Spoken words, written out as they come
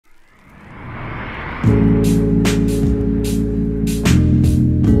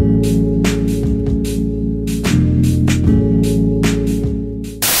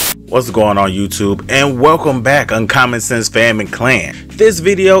What's going on YouTube, and welcome back Uncommon Sense fam and clan. This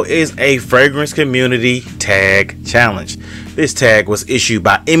video is a fragrance community tag challenge. This tag was issued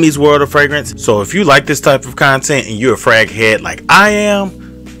by Emmy's World of Fragrance, so if you like this type of content and you're a frag head like I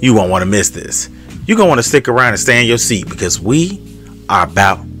am, you won't want to miss this. You're gonna want to stick around and stay in your seat because we are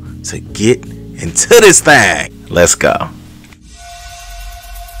about to get into this thing. Let's go.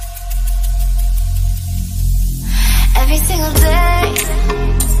 Every single day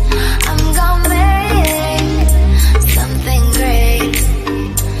I'm gonna make something great.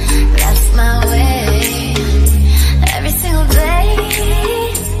 That's my way. Every single day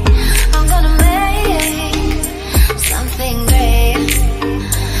I'm gonna make something great.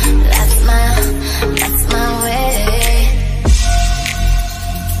 That's my way.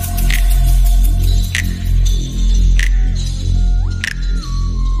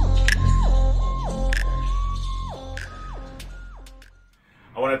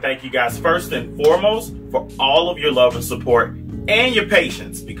 I want to thank you guys first and foremost for all of your love and support and your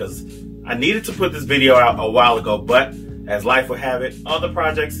patience, because I needed to put this video out a while ago, but as life would have it, other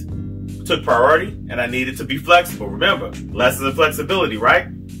projects took priority and I needed to be flexible. Remember, lessons of flexibility, right?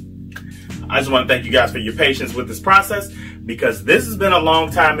 I just want to thank you guys for your patience with this process, because this has been a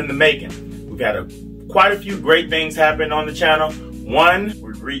long time in the making. We've had quite a few great things happen on the channel. One,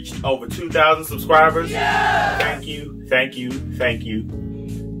 we've reached over 2,000 subscribers. Yeah! Thank you, thank you, thank you.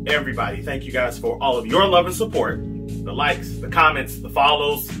 Everybody, thank you guys for all of your love and support. The likes, the comments, the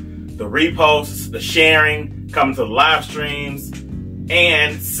follows, the reposts, the sharing, coming to the live streams.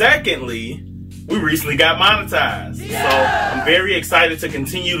 And secondly, we recently got monetized. Yeah! So I'm very excited to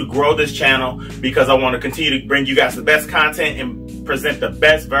continue to grow this channel, because I want to continue to bring you guys the best content and present the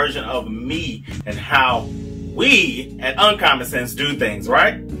best version of me and how we at Uncommon Sense do things,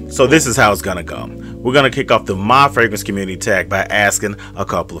 right? So this is how it's gonna go. We're gonna kick off the My Fragrance Community tag by asking a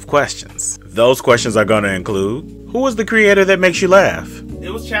couple of questions. Those questions are gonna include, who is the creator that makes you laugh? It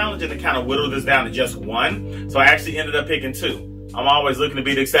was challenging to kind of whittle this down to just one, so I actually ended up picking two. I'm always looking to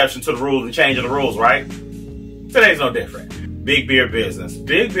be the exception to the rules and changing the rules, right? Today's no different. Big Beard Business.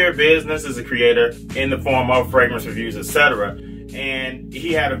 Big Beard Business is a creator in the form of fragrance reviews, etc. And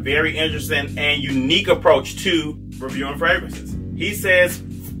he had a very interesting and unique approach to reviewing fragrances. He says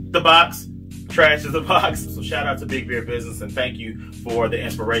the box, trash is the box. So shout out to Big Beard Business and thank you for the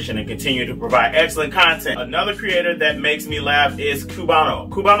inspiration and continue to provide excellent content. Another creator that makes me laugh is Cubano.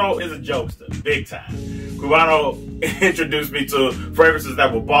 Cubano is a jokester, big time. Cubano introduced me to fragrances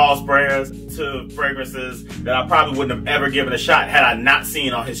that were ball sprayers, to fragrances that I probably wouldn't have ever given a shot had I not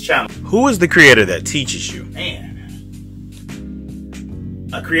seen on his channel. Who is the creator that teaches you? Man.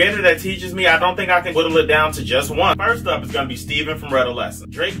 A creator that teaches me, I don't think I can whittle it down to just one. First up is going to be Steven from Red Lesson.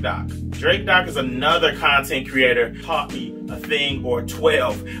 Drake Doc. Drake Doc is another content creator, taught me a thing or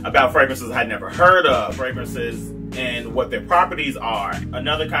 12 about fragrances I'd never heard of, fragrances and what their properties are.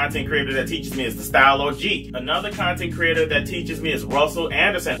 Another content creator that teaches me is The Style OG. Another content creator that teaches me is Russell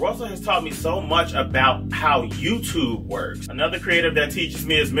Anderson. Russell has taught me so much about how YouTube works. Another creator that teaches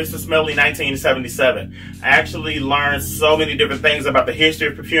me is Mr. Smelly 1977. I actually learned so many different things about the history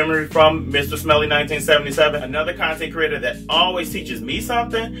of perfumery from Mr. Smelly 1977. Another content creator that always teaches me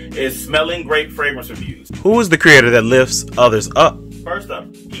something is Smelling Great Fragrance Reviews. Who is the creator that lifts others up? First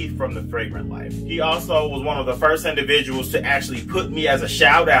up, Keith from The Fragrant Life. He also was one of the first individuals to actually put me as a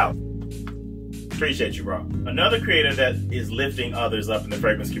shout out. Appreciate you, bro. Another creator that is lifting others up in the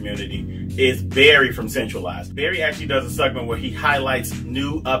fragrance community is Barry from Centralized. Barry actually does a segment where he highlights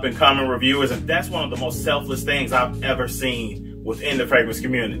new up and coming reviewers, and that's one of the most selfless things I've ever seen within the fragrance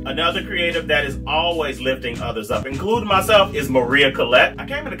community. Another creative that is always lifting others up, including myself, is Maria Colette. I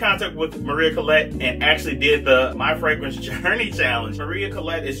came into contact with Maria Colette and actually did the My Fragrance Journey Challenge. Maria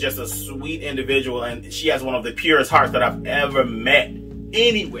Colette is just a sweet individual, and she has one of the purest hearts that I've ever met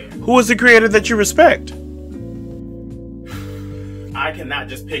anywhere. Who is the creator that you respect? I cannot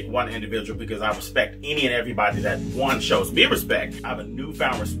just pick one individual, because I respect any and everybody that one shows me respect. I have a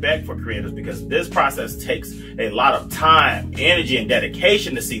newfound respect for creators because this process takes a lot of time, energy, and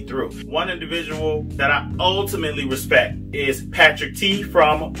dedication to see through. One individual that I ultimately respect is Patrick T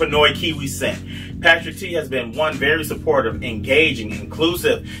from Pinoy Kiwi Scent. Patrick T has been one very supportive, engaging,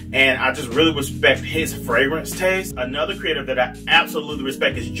 inclusive, and I just really respect his fragrance taste. Another creator that I absolutely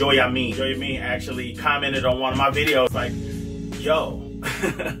respect is Joy Amin. Joy Amin actually commented on one of my videos like, yo,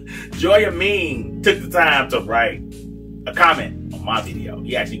 Joy Amin took the time to write a comment on my video.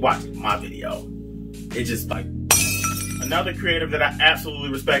 He actually watched my video. It's just like, Another creative that I absolutely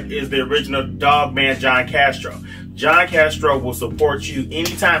respect is the original dog man, John Castro. John Castro will support you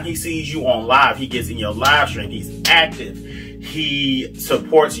anytime he sees you on live. He gets in your live stream. He's active. He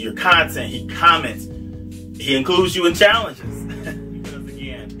supports your content. He comments. He includes you in challenges. Because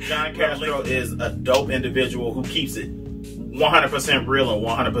again, John Castro is a dope individual who keeps it 100% real and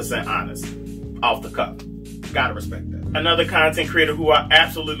 100% honest. Off the cuff. Gotta respect that. Another content creator who I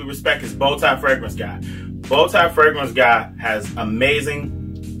absolutely respect is Bowtie Fragrance Guy. Bowtie Fragrance Guy has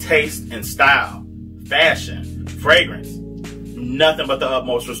amazing taste and style, fashion, fragrance. Nothing but the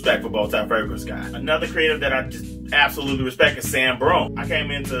utmost respect for Bowtie Fragrance Guy. Another creative that I just absolutely respect is Sam Broom. I came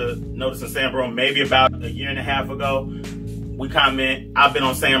into noticing Sam Broom maybe about a year and a half ago. I've been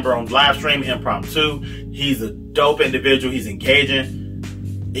on Sam Broom's live stream, Impromptu. He's a dope individual. He's engaging.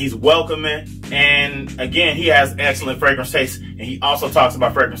 He's welcoming, and again, he has excellent fragrance taste, and he also talks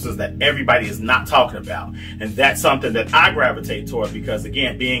about fragrances that everybody is not talking about, and that's something that I gravitate toward because,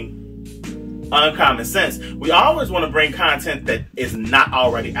 again, being uncommon sense, we always want to bring content that is not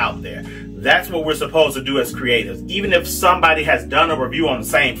already out there. That's what we're supposed to do as creatives. Even if somebody has done a review on the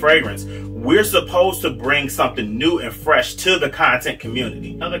same fragrance, we're supposed to bring something new and fresh to the content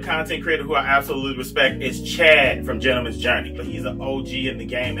community. Another content creator who I absolutely respect is Chad from Gentleman's Journey. He's an OG in the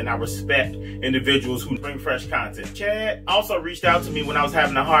game, and I respect individuals who bring fresh content. Chad also reached out to me when I was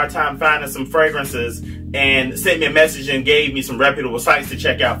having a hard time finding some fragrances and sent me a message and gave me some reputable sites to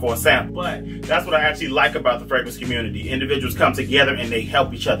check out for a sample. But that's what I actually like about the fragrance community. Individuals come together and they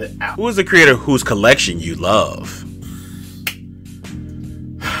help each other out. Who is the creator whose collection you love?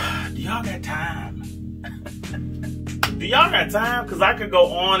 Y'all got time? Do y'all got time? Because I could go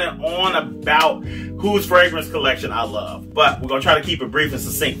on and on about whose fragrance collection I love. But we're going to try to keep it brief and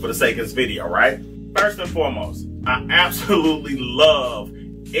succinct for the sake of this video, right? First and foremost, I absolutely love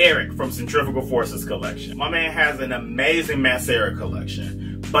Eric from Centrifugal Forces collection. My man has an amazing Macera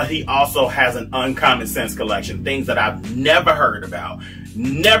collection, but he also has an Uncommon Sense collection. Things that I've never heard about,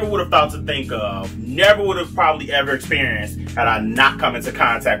 never would have thought to think of, never would have probably ever experienced had I not come into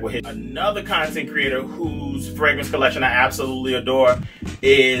contact with him. Another content creator whose fragrance collection I absolutely adore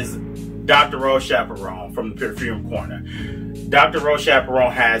is Dr. Rose Chaperone from the Perfume Corner. Dr. Rose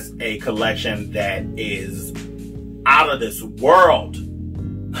Chaperone has a collection that is out of this world.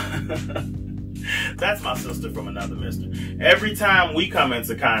 That's my sister from another mister. Every time we come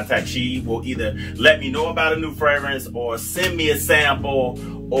into contact, she will either let me know about a new fragrance or send me a sample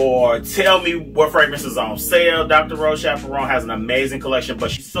or tell me what fragrance is on sale. Dr. Rose Chaperone has an amazing collection,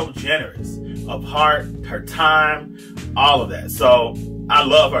 but she's so generous of heart, her time, all of that. So I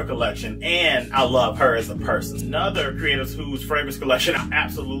love her collection and I love her as a person. Another creator whose fragrance collection I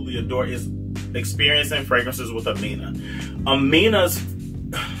absolutely adore is Experiencing Fragrances with Amina.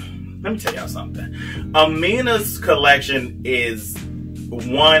 Let me tell y'all something. Amina's collection is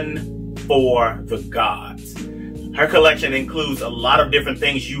one for the gods. Her collection includes a lot of different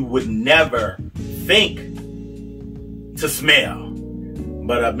things you would never think to smell.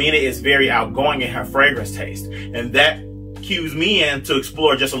 But Amina is very outgoing in her fragrance taste. And that cues me in to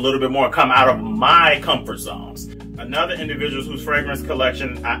explore just a little bit more, come out of my comfort zones. Another individual whose fragrance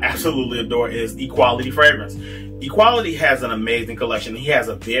collection I absolutely adore is Equality Fragrance. Equality has an amazing collection. He has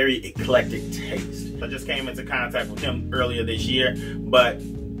a very eclectic taste. I just came into contact with him earlier this year, but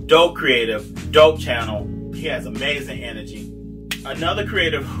dope creative, dope channel. He has amazing energy. Another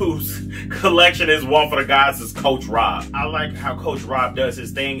creative whose collection is one for the gods is Coach Rob. I like how Coach Rob does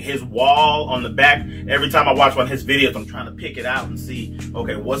his thing. His wall on the back, every time I watch one of his videos, I'm trying to pick it out and see,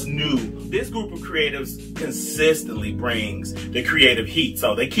 okay, what's new? This group of creatives consistently brings the creative heat.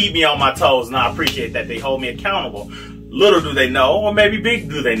 So they keep me on my toes, and I appreciate that. They hold me accountable. Little do they know, or maybe big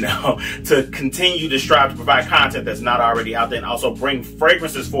do they know, to continue to strive to provide content that's not already out there and also bring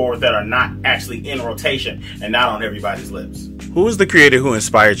fragrances forward that are not actually in rotation and not on everybody's lips. Who is the creator who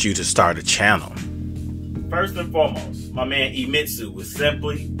inspired you to start a channel? First and foremost, my man Emitsu with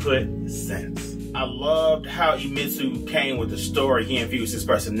Simply Put Scentz. I loved how Emitsu came with the story. He infused his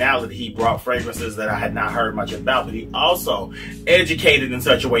personality. He brought fragrances that I had not heard much about, but he also educated in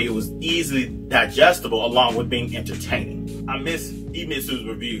such a way it was easily digestible along with being entertaining. I miss Emitsu's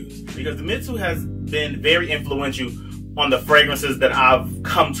reviews because Emitsu has been very influential on the fragrances that I've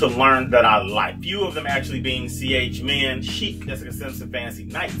come to learn that I like. Few of them actually being CH Men, Chic, Jessica Simpson, Fancy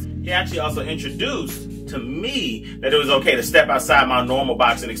Nights. He actually also introduced to me that it was okay to step outside my normal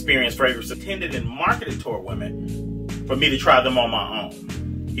box and experience fragrances intended and marketed toward women for me to try them on my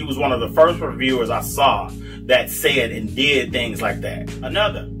own. He was one of the first reviewers I saw that said and did things like that.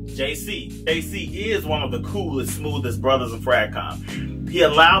 Another, JC. JC is one of the coolest, smoothest brothers in fragcomm. He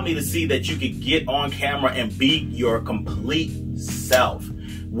allowed me to see that you could get on camera and be your complete self.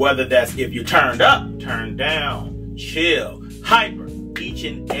 Whether that's if you're turned up, turned down, chill, hyper, each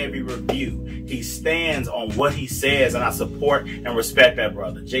and every review. He stands on what he says, and I support and respect that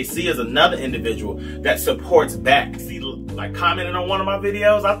brother. JC is another individual that supports back. See, like commenting on one of my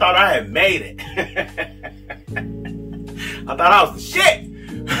videos, I thought I had made it. I thought I was the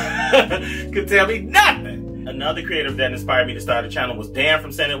shit. Could tell me nothing. Another creator that inspired me to start a channel was Dan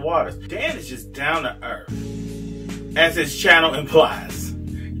from Scented Waters. Dan is just down to earth, as his channel implies.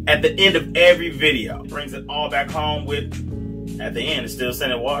 At the end of every video, brings it all back home with, at the end, it's still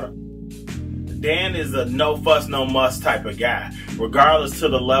Scented Water. Dan is a no fuss, no muss type of guy. Regardless to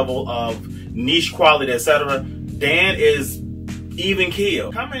the level of niche quality, etc., Dan is even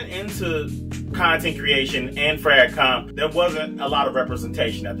keel. Coming into content creation and fragcomm, there wasn't a lot of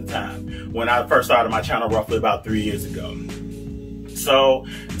representation at the time when I first started my channel roughly about 3 years ago. So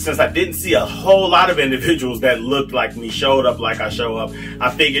since I didn't see a whole lot of individuals that looked like me, showed up like I show up,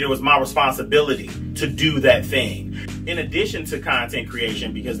 I figured it was my responsibility to do that thing. In addition to content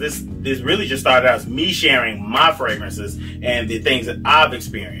creation, because this really just started out as me sharing my fragrances and the things that I've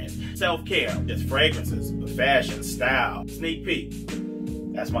experienced. Self-care, just fragrances, fashion, style, sneak peek.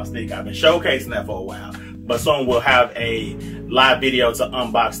 That's my sneaker. I've been showcasing that for a while. But soon we'll have a live video to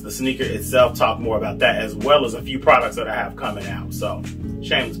unbox the sneaker itself, talk more about that, as well as a few products that I have coming out. So,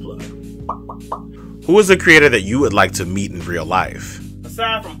 shameless plug. Who is a creator that you would like to meet in real life?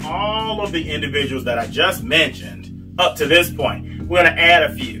 Aside from all of the individuals that I just mentioned, up to this point, we're going to add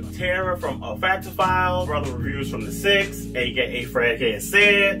a few. Tara from Factophile, Brother Reviews from the Six, aka Fred has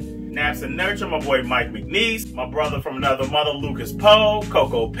said, Naps and Nurture, my boy Mike McNeese, my brother from another mother, Lucas Poe,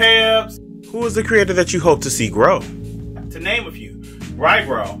 Coco Pebs. Who is the creator that you hope to see grow? To name a few,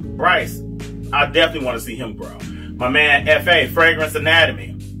 Bryce, I definitely want to see him grow. My man FA, Fragrance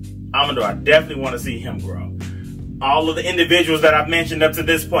Anatomy, Amador, I definitely want to see him grow. All of the individuals that I've mentioned up to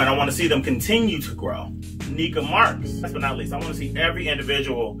this point, I want to see them continue to grow. Nika Marks, last but not least, I want to see every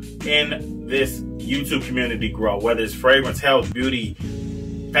individual in this YouTube community grow, whether it's fragrance, health, beauty,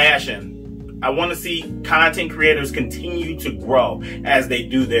 fashion. I want to see content creators continue to grow as they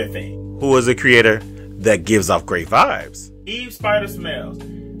do their thing. Who is a creator that gives off great vibes? Eve Spider Smells.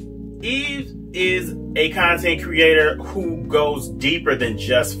 Eve is a content creator who goes deeper than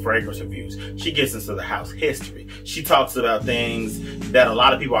just fragrance reviews. She gets into the house history. She talks about things that a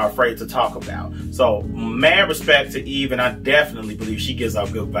lot of people are afraid to talk about. So, mad respect to Eve, and I definitely believe she gives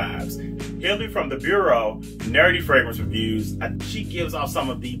off good vibes. Hilary from the Bureau, Nerdy Fragrance Reviews, she gives off some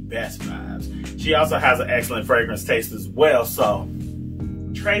of the best vibes. She also has an excellent fragrance taste as well, so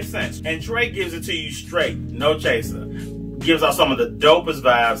Trey Scentz. And Trey gives it to you straight, no chaser. Gives off some of the dopest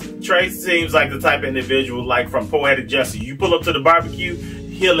vibes. Trey seems like the type of individual, like from Poetic Justice. You pull up to the barbecue,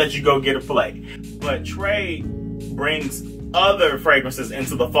 he'll let you go get a plate. But Trey brings other fragrances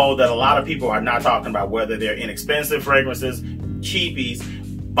into the fold that a lot of people are not talking about, whether they're inexpensive fragrances, cheapies,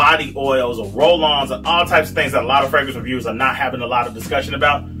 body oils, or roll-ons, or all types of things that a lot of fragrance reviewers are not having a lot of discussion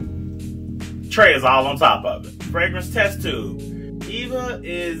about. Trey is all on top of it. Fragrance Test Tube. Eva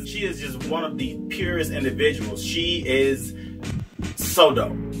is just one of the purest individuals. She is so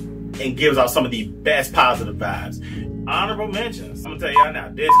dope and gives off some of the best positive vibes. Honorable mentions. I'm gonna tell y'all now,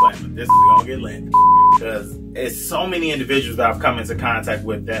 disclaimer, this is gonna get lit. Because it's so many individuals that I've come into contact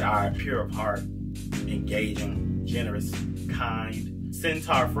with that are pure of heart, engaging, generous, kind.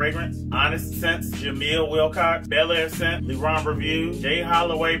 Centaur Fragrance, Honest Scents, Jamil Wilcox, Bel Air Scent, Leron Review, Jay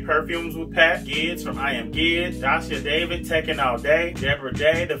Holloway, Perfumes with Pat, Gids from I Am Gid, Dacia David, Tekken All Day, Deborah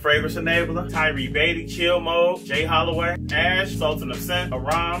Day, The Fragrance Enabler, Tyree Beatty, ChillMode, Jay Holloway, Ash, Sultan of Scent,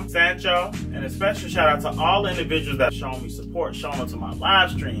 Aram, Sancho, and a special shout out to all the individuals that have shown me support, shown up to my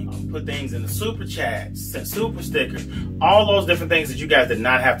live stream, put things in the super chats, sent super stickers, all those different things that you guys did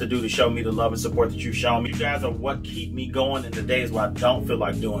not have to do to show me the love and support that you've shown me. You guys are what keep me going in the days where I don't feel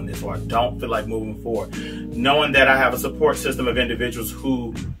like doing this or I don't feel like moving forward. Knowing that I have a support system of individuals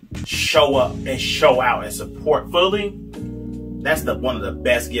who show up and show out and support fully, that's one of the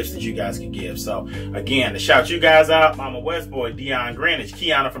best gifts that you guys can give. So again, to shout you guys out, Mama Westboy, Dion Greenwich,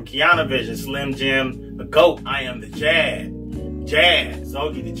 Kiana from Kiana Vision, Slim Jim, the GOAT, I Am the Jazz,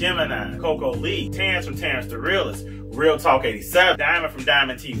 Zogi the Gemini, Coco Lee, Terrence from Terrence the Realist, Real Talk 87, Diamond from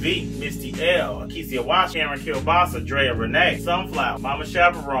Diamond TV, Misty L, Akesia Wash, Karen Kilbasa, Drea Renee, Sunflower, Mama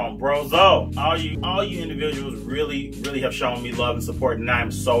Chaperone, Brozo. All you individuals really have shown me love and support, and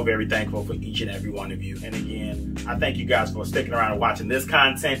I'm so very thankful for each and every one of you. And again, I thank you guys for sticking around and watching this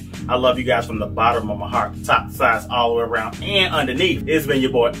content. I love you guys from the bottom of my heart, top, sides, all the way around, and underneath. It's been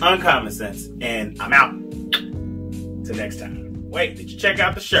your boy Uncommon Sense, and I'm out. Till next time. Wait, did you check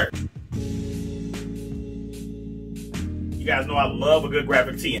out the shirt? You guys know I love a good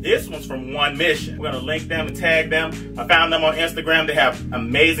graphic tee. This one's from One Mission. We're gonna link them and tag them. I found them on Instagram. They have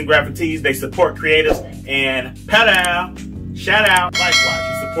amazing graphic tees. They support creators. And pow, shout out.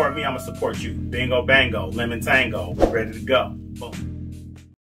 Likewise, you support me, I'm gonna support you. Bingo, bango, lemon tango. Ready to go. Boom.